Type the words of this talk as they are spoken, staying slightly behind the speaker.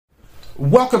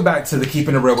Welcome back to the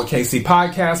Keeping It Real with KC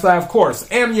podcast. I, of course,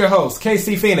 am your host,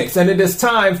 KC Phoenix, and it is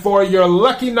time for your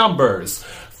lucky numbers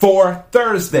for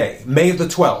Thursday, May the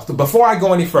 12th. Before I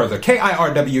go any further,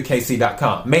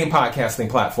 KIRWKC.com, main podcasting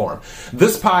platform.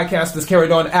 This podcast is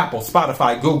carried on Apple,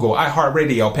 Spotify, Google,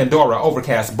 iHeartRadio, Pandora,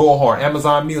 Overcast, Bullhorn,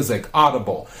 Amazon Music,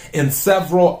 Audible, and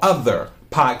several other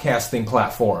podcasting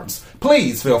platforms.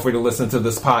 Please feel free to listen to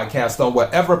this podcast on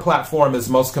whatever platform is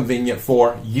most convenient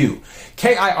for you.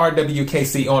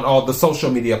 KIRWKC on all the social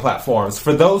media platforms.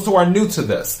 For those who are new to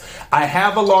this, I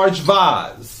have a large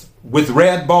vase with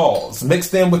red balls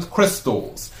mixed in with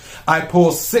crystals. I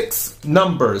pull 6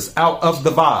 numbers out of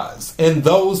the vase, and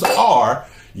those are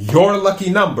your lucky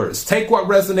numbers. Take what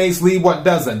resonates, leave what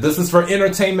doesn't. This is for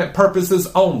entertainment purposes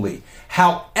only.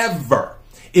 However,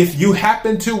 if you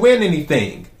happen to win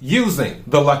anything using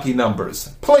the lucky numbers,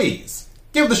 please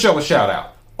give the show a shout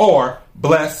out or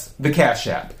bless the Cash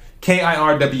App,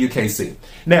 KIRWKC.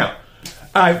 Now,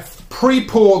 I've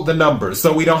pre-pulled the numbers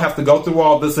so we don't have to go through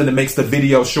all this and it makes the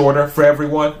video shorter for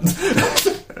everyone.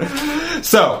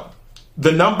 So,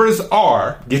 the numbers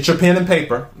are, get your pen and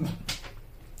paper,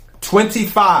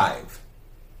 25,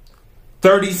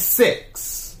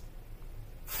 36,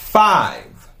 5,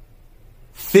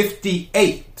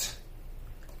 58,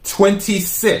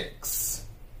 26,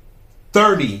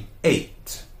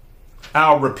 38.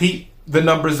 I'll repeat the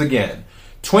numbers again.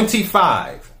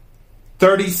 25,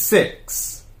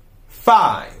 36,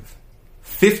 5,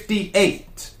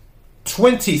 58,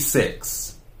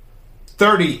 26,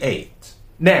 38.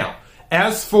 Now,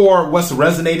 as for what's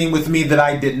resonating with me that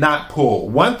I did not pull,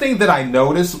 one thing that I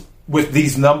noticed with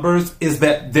these numbers is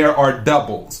that there are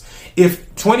doubles.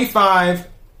 If 25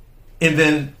 and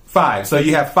then 5, so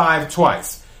you have 5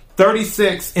 twice.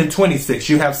 36 and 26,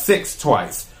 you have 6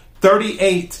 twice.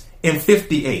 38 and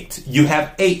 58, you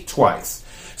have 8 twice.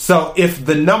 So if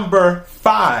the number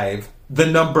 5, the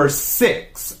number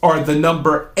 6, or the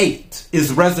number 8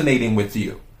 is resonating with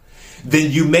you, then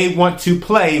you may want to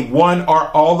play one or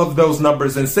all of those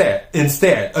numbers instead.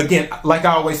 Again, like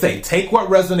I always say, take what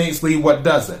resonates, leave what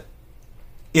doesn't.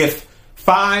 If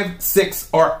 5, 6,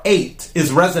 or 8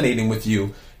 is resonating with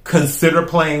you, consider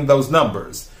playing those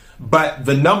numbers. But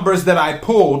the numbers that I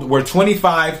pulled were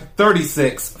 25,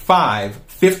 36, 5,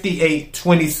 58,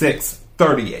 26,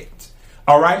 38.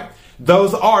 All right?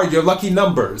 Those are your lucky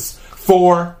numbers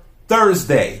for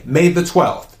Thursday, May the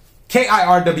 12th.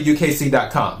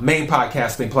 KIRWKC.com, main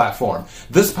podcasting platform.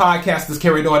 This podcast is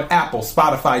carried on Apple,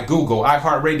 Spotify, Google,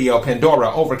 iHeartRadio,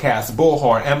 Pandora, Overcast,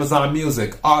 Bullhorn, Amazon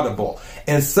Music, Audible,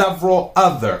 and several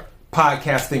other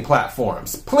podcasting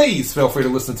platforms. Please feel free to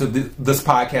listen to this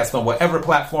podcast on whatever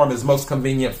platform is most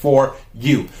convenient for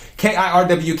you.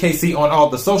 KIRWKC on all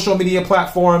the social media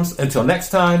platforms. Until next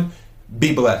time,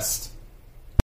 be blessed.